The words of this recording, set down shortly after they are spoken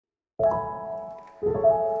If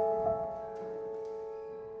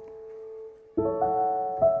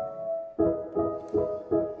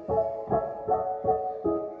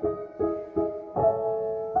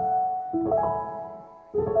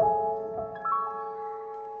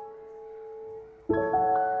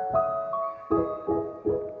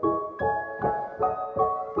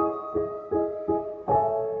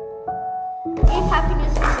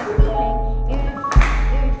happiness was a feeling, it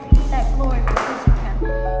would feel like glory because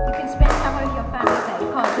you can spend time with your family that you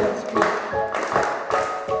can't do in school.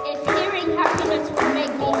 If hearing happiness would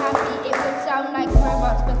make me happy, it would sound like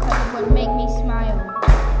robots because it would make me smile.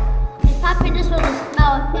 If happiness was a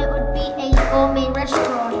smell, it would be a gourmet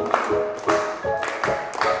restaurant.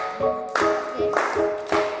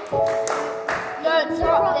 No,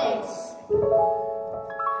 drop this.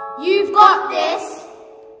 You've got this.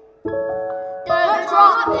 Don't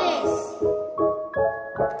drop this.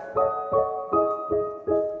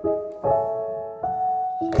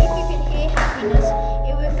 If you could hear happiness,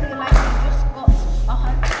 it would feel like you just got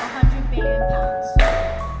 £100 billion.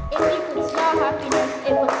 If you could smell happiness,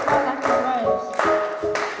 it would smell like a rose.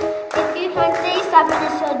 If you can taste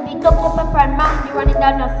happiness, it would be Dr. Pepper and Mountain Dew running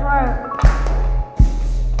down your throat.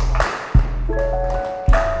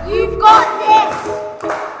 You've got this.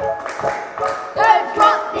 Don't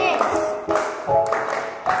drop this.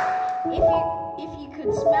 If you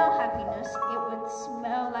could smell happiness, it would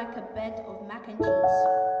smell like a bed of mac and cheese.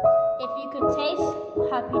 If you could taste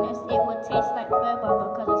happiness, it would taste like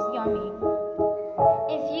boba because it's yummy.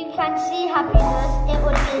 If you can see happiness, it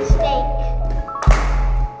would be a steak.